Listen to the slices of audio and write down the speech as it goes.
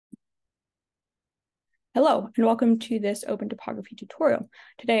Hello, and welcome to this OpenTopography tutorial.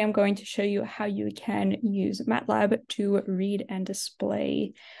 Today I'm going to show you how you can use Matlab to read and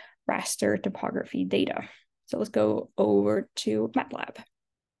display raster topography data. So let's go over to Matlab.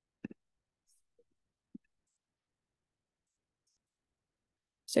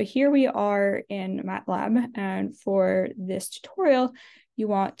 So here we are in Matlab, and for this tutorial, you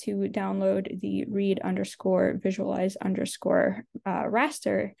want to download the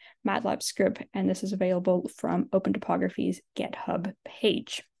read_visualize_raster Matlab script, and this is available from OpenTopography's GitHub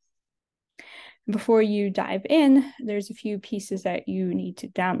page. Before you dive in, there's a few pieces that you need to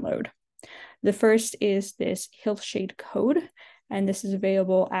download. The first is this hillshade code, and this is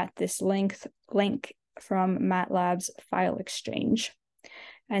available at this link from Matlab's file exchange.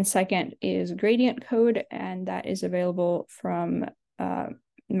 And second is gradient code, and that is available from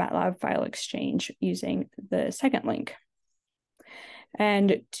Matlab file exchange using the second link.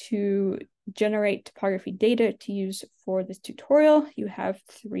 And to generate topography data to use for this tutorial, you have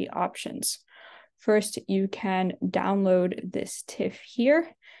three options. First, you can download this TIFF here.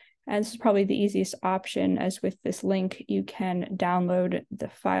 And this is probably the easiest option, as with this link, you can download the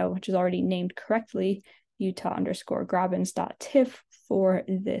file, which is already named correctly, Utah_Grabens.tiff for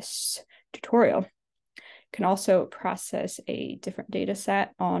this tutorial. You can also process a different data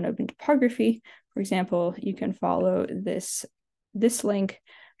set on OpenTopography. For example, you can follow this link,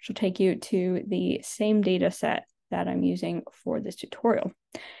 which will take you to the same data set that I'm using for this tutorial.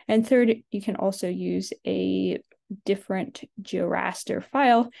 And third, you can also use a different GeoRaster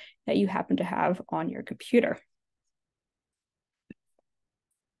file that you happen to have on your computer.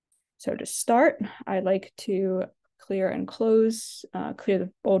 So to start, I like to clear and close, clear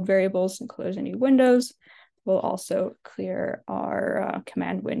the old variables and close any windows. We'll also clear our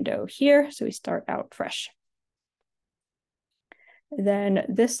command window here, so we start out fresh. Then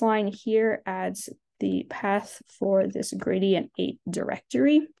this line here adds the path for this gradient8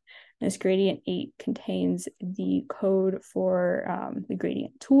 directory. This gradient8 contains the code for the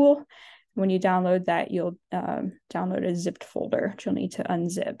gradient tool. When you download that, you'll download a zipped folder, which you'll need to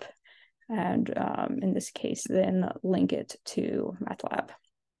unzip. And in this case, then link it to Matlab.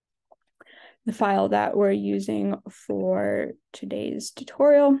 The file that we're using for today's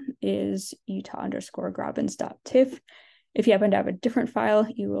tutorial is Utah_Grabens.tiff. If you happen to have a different file,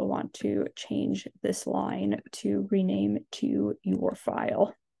 you will want to change this line to rename to your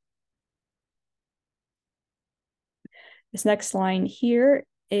file. This next line here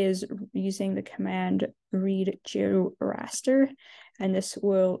is using the command read GeoRaster, and this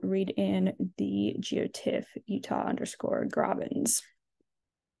will read in the geotiff Utah_Grabens.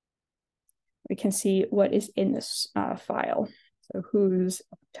 We can see what is in this file. So who's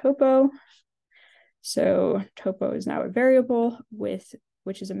topo? So topo is now a variable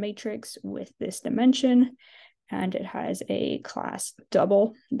which is a matrix with this dimension, and it has a class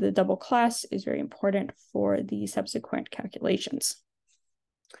double. The double class is very important for the subsequent calculations.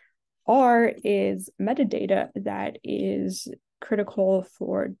 R is metadata that is critical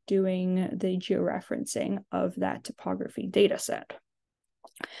for doing the georeferencing of that topography data set.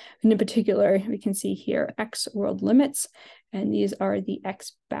 And in particular, we can see here X world limits, and these are the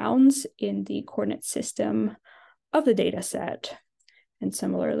X bounds in the coordinate system of the data set. And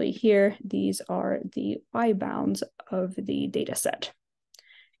similarly here, these are the Y bounds of the data set.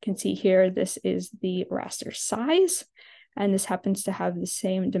 You can see here, this is the raster size, and this happens to have the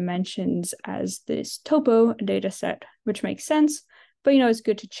same dimensions as this topo data set, which makes sense, but it's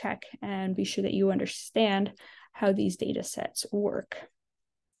good to check and be sure that you understand how these data sets work.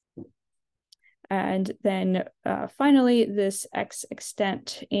 And then finally, this X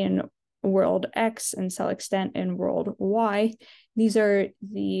extent in world X and cell extent in world Y, these are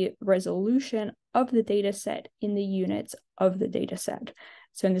the resolution of the data set in the units of the data set.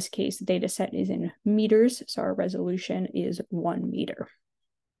 So in this case, the data set is in meters, so our resolution is 1 meter.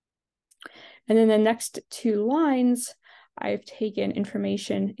 And then the next two lines, I've taken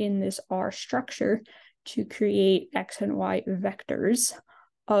information in this R structure to create X and Y vectors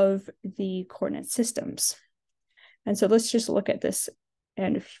of the coordinate systems. And so let's just look at this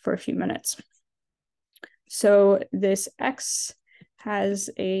for a few minutes. So this X has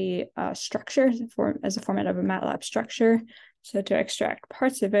a structure as a format of a Matlab structure. So to extract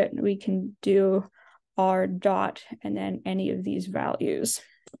parts of it, we can do R dot and then any of these values.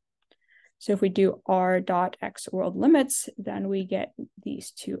 So if we do R dot X world limits, then we get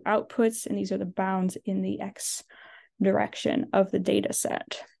these two outputs, and these are the bounds in the X direction of the data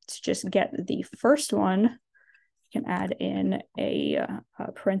set. To just get the first one, you can add in a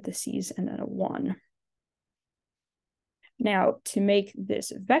parentheses and then a 1. Now, to make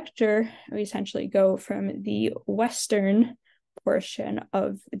this vector, we essentially go from the western portion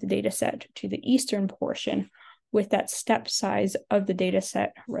of the data set to the eastern portion with that step size of the data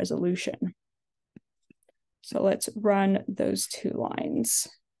set resolution. So let's run those two lines.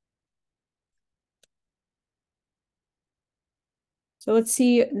 So let's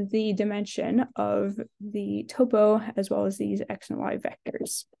see the dimension of the topo as well as these X and Y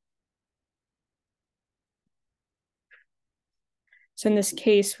vectors. So in this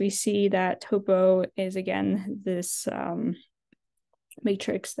case, we see that topo is, again, this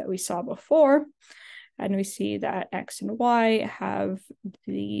matrix that we saw before. And we see that X and Y have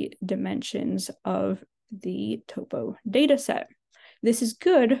the dimensions of the topo data set. This is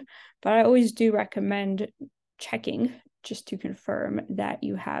good, but I always do recommend checking just to confirm that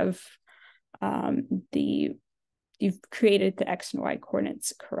you have you've created the X and Y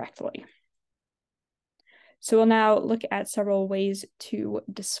coordinates correctly. So we'll now look at several ways to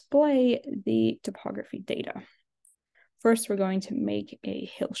display the topography data. First, we're going to make a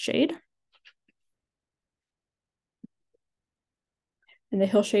hillshade. And the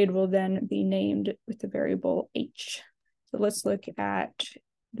hillshade will then be named with the variable h. So let's look at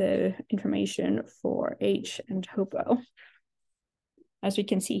the information for h and topo. As we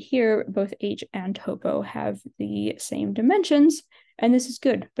can see here, both h and topo have the same dimensions, and this is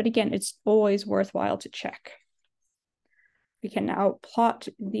good. But again, it's always worthwhile to check. We can now plot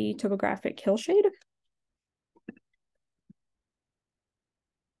the topographic hillshade.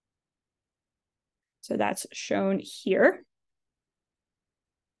 So that's shown here.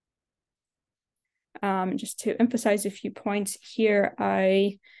 Just to emphasize a few points here,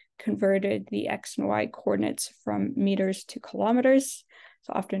 I converted the X and Y coordinates from meters to kilometers.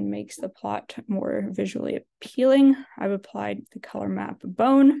 So often makes the plot more visually appealing. I've applied the color map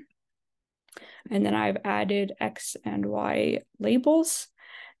bone. And then I've added X and Y labels.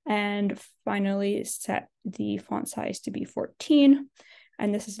 And finally set the font size to be 14.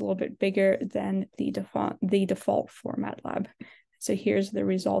 And this is a little bit bigger than the default for Matlab. So here's the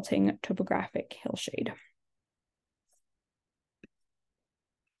resulting topographic hillshade.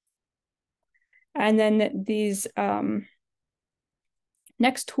 And then these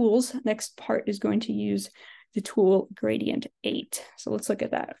next part is going to use the tool gradient 8. So let's look at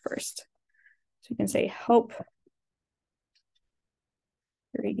that first. So we can say help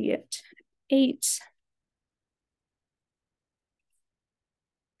gradient 8.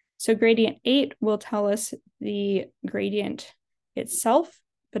 So gradient 8 will tell us the gradient itself,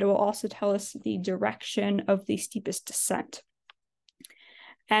 but it will also tell us the direction of the steepest descent.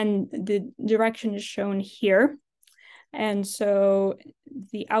 And the direction is shown here. And so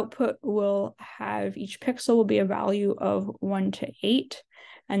the output will have, each pixel will be a value of 1 to 8,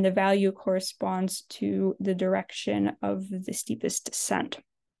 and the value corresponds to the direction of the steepest descent.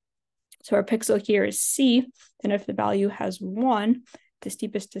 So our pixel here is C, and if the value has 1, the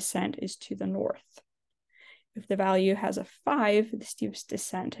steepest descent is to the north. If the value has a 5, the steepest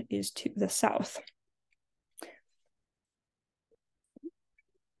descent is to the south.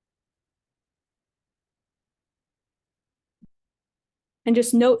 And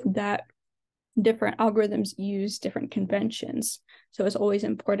just note that different algorithms use different conventions. So it's always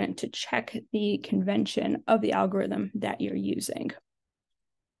important to check the convention of the algorithm that you're using.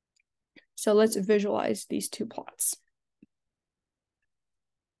 So let's visualize these two plots.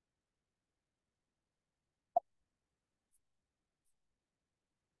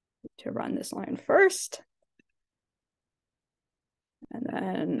 To run this line first. And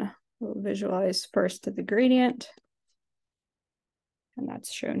then we'll visualize first the gradient. And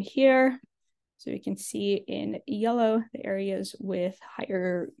that's shown here. So we can see in yellow the areas with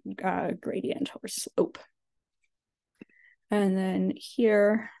higher gradient or slope. And then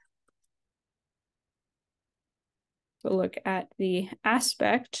here, we'll look at the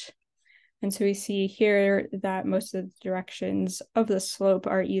aspect. And so we see here that most of the directions of the slope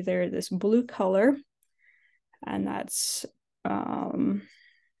are either this blue color, and that's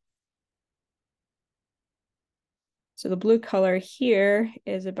so the blue color here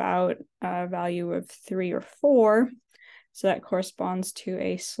is about a value of 3 or 4. So that corresponds to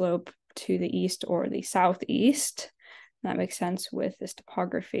a slope to the east or the southeast. That makes sense with this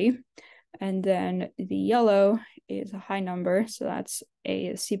topography. And then the yellow is a high number. So that's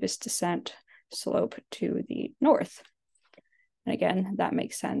a steepest descent slope to the north. And again, that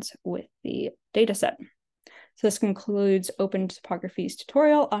makes sense with the data set. So this concludes OpenTopography's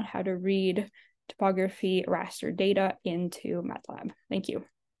tutorial on how to read topography raster data into Matlab. Thank you.